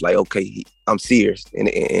where it was like, okay, I'm serious,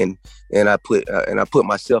 and I put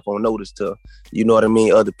myself on notice to,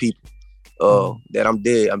 other people. That I'm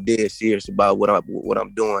dead serious about what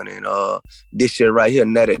I'm doing, and this year right here,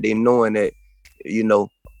 now that they knowing that,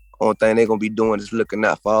 only thing they're gonna be doing is looking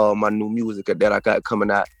out for all my new music that I got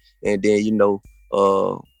coming out, and then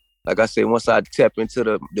like I said, once I tap into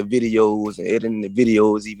the videos and editing the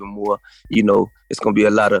videos even more, it's gonna be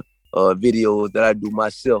a lot of videos that I do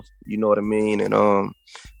myself. You know what I mean? And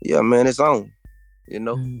yeah, man, it's on.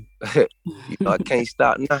 I can't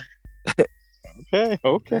stop now.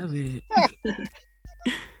 Okay.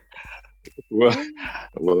 Well,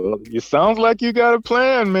 it sounds like you got a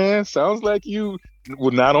plan, man. Sounds like you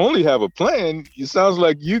will not only have a plan. It sounds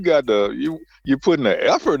like you got you're putting the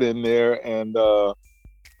effort in there and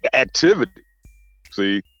activity.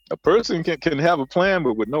 See, a person can have a plan,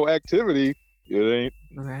 but with no activity, it ain't.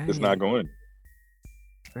 Right. It's not going.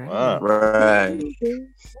 Right. Wow. Right.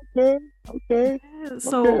 Okay.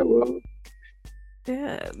 So.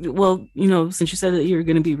 Yeah. Well, since you said that you're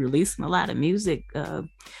going to be releasing a lot of music,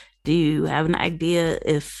 do you have an idea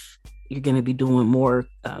if you're going to be doing more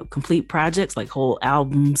complete projects like whole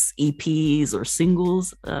albums, EPs, or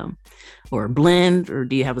singles, or a blend, or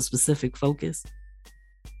do you have a specific focus?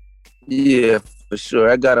 Yeah, for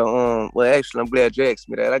sure. I got well, actually, I'm glad you asked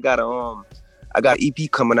me that. I got an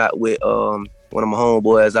EP coming out with one of my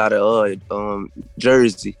homeboys out of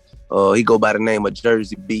Jersey. He go by the name of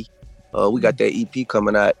Jersey B. We got that EP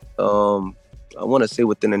coming out. I want to say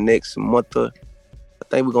within the next month. I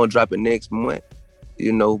think we're gonna drop it next month.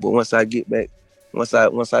 But once I get back, once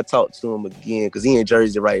I talk to him again, because he in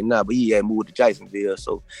Jersey right now, but he had moved to Jacksonville.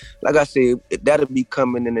 So, like I said, that'll be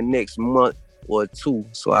coming in the next month or two.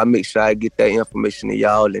 So I make sure I get that information to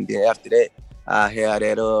y'all, and then after that, I have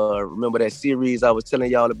that. Remember that series I was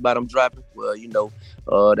telling y'all about? I'm dropping. Well,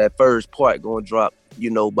 that first part gonna drop.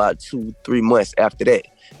 About 2-3 months after that.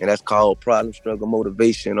 And that's called Problem, Struggle,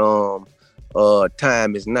 Motivation.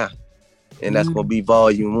 Time is now. And that's gonna be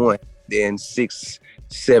volume 1. Then 6-7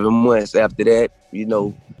 months after that, I'm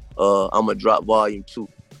gonna drop volume 2.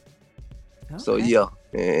 Okay. So yeah,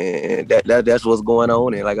 and that's what's going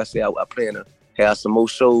on. And like I said, I plan to have some more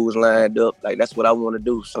shows lined up. Like that's what I want to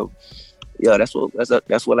do. So yeah, that's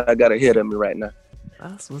what I got ahead of me right now.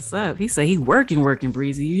 That's what's up. He said he working,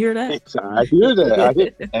 Breezy. You hear that? I hear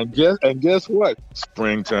that. And guess what?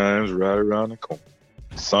 Springtime's right around the corner.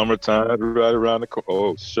 Summertime's right around the corner.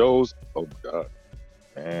 Oh, shows. Oh my God,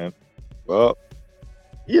 man. Well,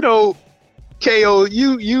 KO,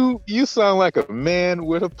 you sound like a man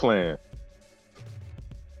with a plan.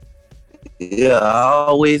 Yeah, I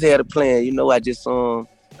always had a plan. I just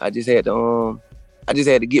had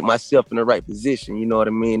to get myself in the right position. You know what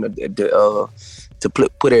I mean? To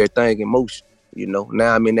put everything in motion.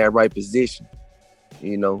 Now I'm in that right position.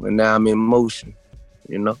 And now I'm in motion.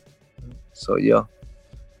 So yeah,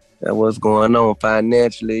 that's what's going on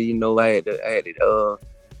financially. I had to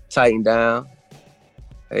tighten down.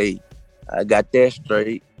 Hey, I got that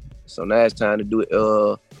straight. So now it's time to do it.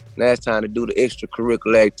 Now it's time to do the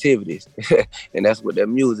extracurricular activities, and that's what that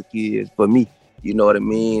music is for me. You know what I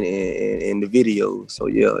mean? And the videos. So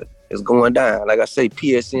yeah, it's going down. Like I say,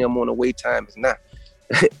 PSM on the way. Time is now.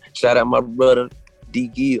 Shout out my brother D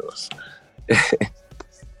Gills.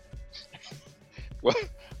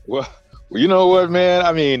 Well, you know what, man?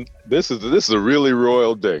 I mean, this is a really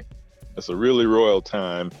royal day. It's a really royal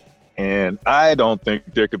time, and I don't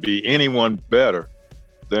think there could be anyone better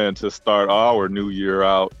than to start our new year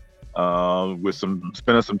out with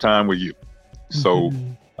spending some time with you. So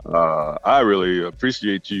I really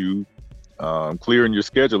appreciate you clearing your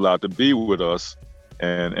schedule out to be with us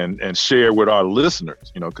and share with our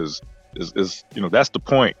listeners, because that's the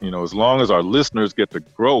point. As long as our listeners get to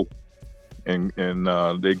grow and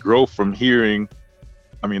they grow from hearing,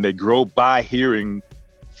 they grow by hearing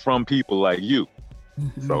from people like you.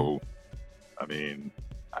 So,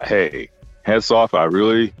 hey, hats off.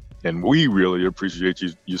 We really appreciate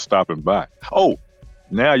you stopping by. Oh,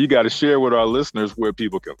 now you got to share with our listeners where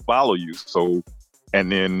people can follow you. So,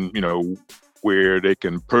 and then, where they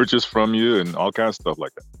can purchase from you and all kinds of stuff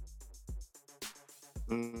like that.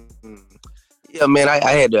 Yeah, man,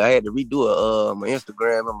 I had to redo my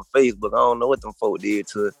Instagram and my Facebook. I don't know what them folk did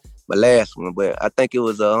to my last one, but I think it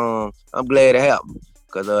was I'm glad it happened.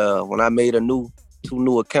 Cause when I made two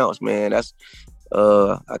new accounts, man, that's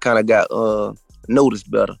I kind of got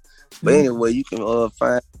noticed better. But anyway, you can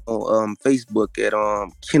find on Facebook at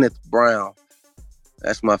Kenneth Brown.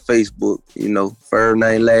 That's my Facebook, you know, first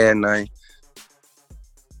name, last name.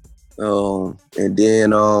 And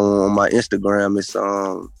then on my Instagram, it's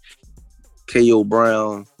K.O.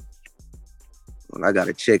 Brown. I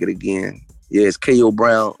gotta check it again. Yeah, it's K.O.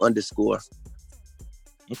 Brown _.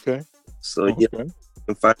 Okay. So yeah, you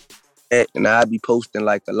can find that. And I be posting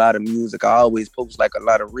like a lot of music. I always post like a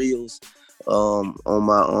lot of reels on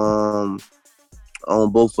my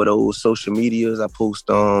on both of those social medias. I post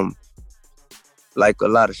like a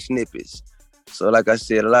lot of snippets. So like I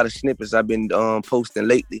said, a lot of snippets I've been posting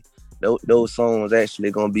lately. Those songs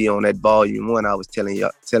actually gonna be on that volume 1 I was telling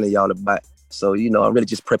y'all about. So, you know, I'm really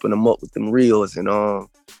just prepping them up with them reels. And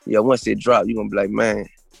yeah, once it drop, you're gonna be like, man,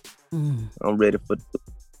 I'm ready for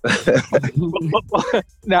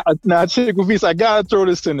now Chickle Beats, I gotta throw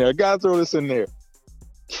this in there.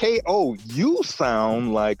 K.O., you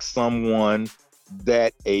sound like someone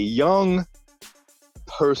that a young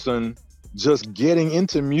person just getting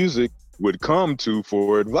into music would come to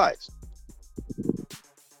for advice.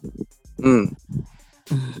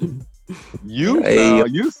 You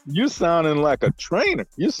sounding like a trainer.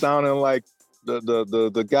 You sounding like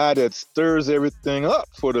the guy that stirs everything up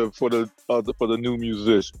for the new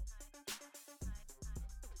musician.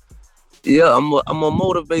 Yeah, I'm a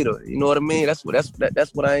motivator. You know what I mean? That's what I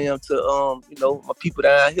am to you know, my people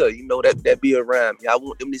down here. You know, that be around me. I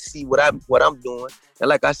want them to see what I'm doing. And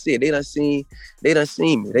like I said, they done seen me. They done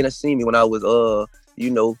seen me when I was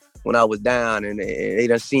you know, when I was down, and they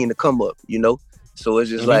done seen the come up. You know, so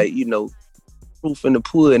it's just like, you know, proof in the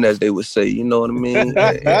pudding, as they would say. You know what I mean?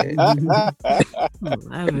 Like,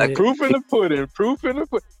 proof in the pudding.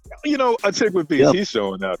 You know, a Chick with Beats, he's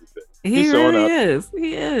showing out today. He is.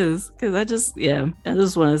 Because I just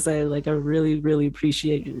want to say, like, I really, really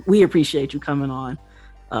appreciate you. We appreciate you coming on.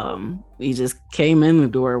 You just came in the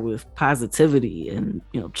door with positivity and,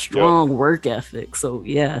 you know, strong work ethic. So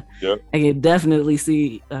I can definitely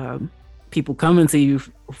see people coming to you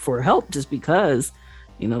for help, just because,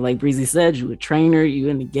 you know, like Breezy said, you a trainer, you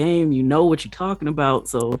in the game, you know what you're talking about.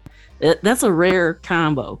 So that's a rare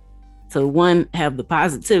combo. To one, have the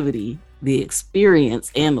positivity, the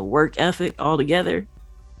experience, and the work ethic all together.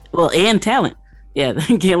 Well, and talent. Yeah,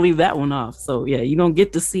 can't leave that one off. So yeah, you don't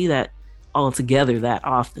get to see that all together that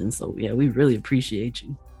often. So yeah, we really appreciate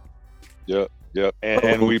you. Yeah.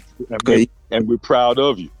 And we're proud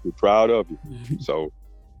of you. So,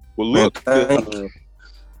 well, look, the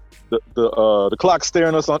clock's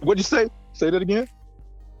staring us on. What'd you say? Say that again.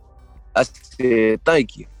 I said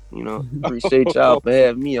thank you. You know, appreciate y'all for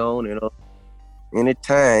having me on. You know,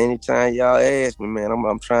 anytime y'all ask me, man, I'm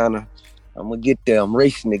gonna get there. I'm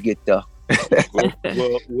racing to get there.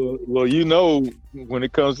 well, you know, when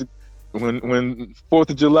it comes to when 4th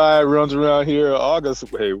of July runs around here, August,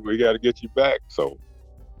 hey, we got to get you back. So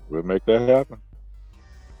we'll make that happen.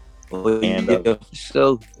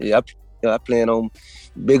 I plan on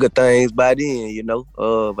bigger things by then, you know.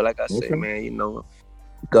 But like I say, man, you know,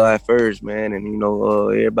 God first, man, and you know,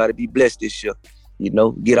 everybody be blessed this year. You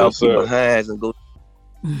know, get off people's hands and go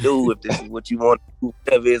do if this is what you want to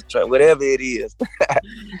do, whatever it is.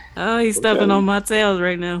 Oh, he's stepping on my tails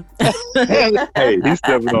right now. Hey, he's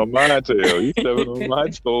stepping on my tail. He's stepping on my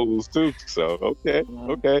toes too. So okay.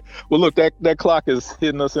 Well, look, that clock is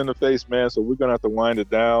hitting us in the face, man. So we're gonna have to wind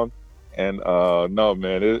it down. And no,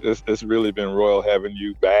 man, it's really been royal having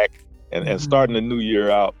you back and starting the new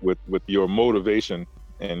year out with your motivation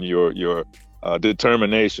and your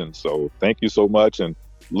determination. So thank you so much. And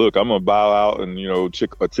look, I'm gonna bow out, and you know,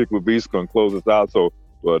 Chick with Beats gonna close us out. So,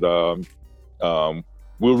 but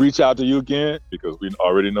we'll reach out to you again because we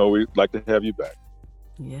already know we'd like to have you back.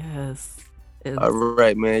 Yes. All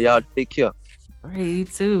right, man. Y'all take care. All right, you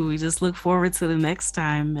too. We just look forward to the next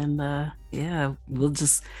time, and we'll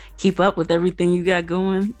just keep up with everything you got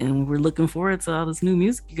going, and we're looking forward to all this new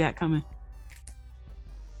music you got coming.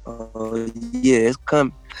 Yeah, it's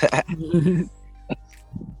coming.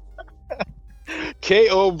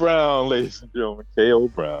 K.O. Brown, ladies and gentlemen, K.O.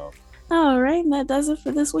 Brown. All right, and that does it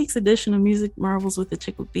for this week's edition of Music Marvels with the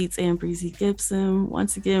Chick with Beats and Breezy Gibson.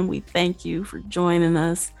 Once again, we thank you for joining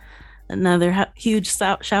us. Another huge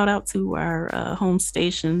shout out to our home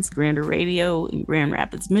stations, Grander Radio in Grand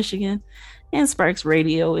Rapids, Michigan, and Sparks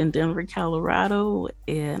Radio in Denver, Colorado.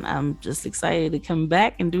 And I'm just excited to come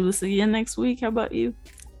back and do this again next week. How about you?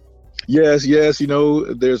 Yes. You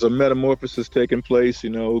know, there's a metamorphosis taking place, you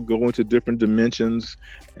know, going to different dimensions.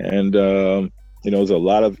 And, you know, there's a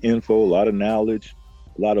lot of info, a lot of knowledge,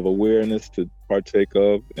 a lot of awareness to partake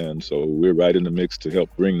of. And so we're right in the mix to help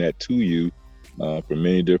bring that to you from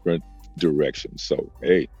many different directions. So,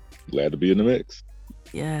 hey, glad to be in the mix.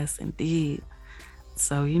 Yes, indeed.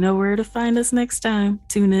 So you know where to find us next time.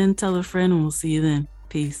 Tune in, tell a friend, and we'll see you then.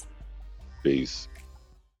 Peace. Peace.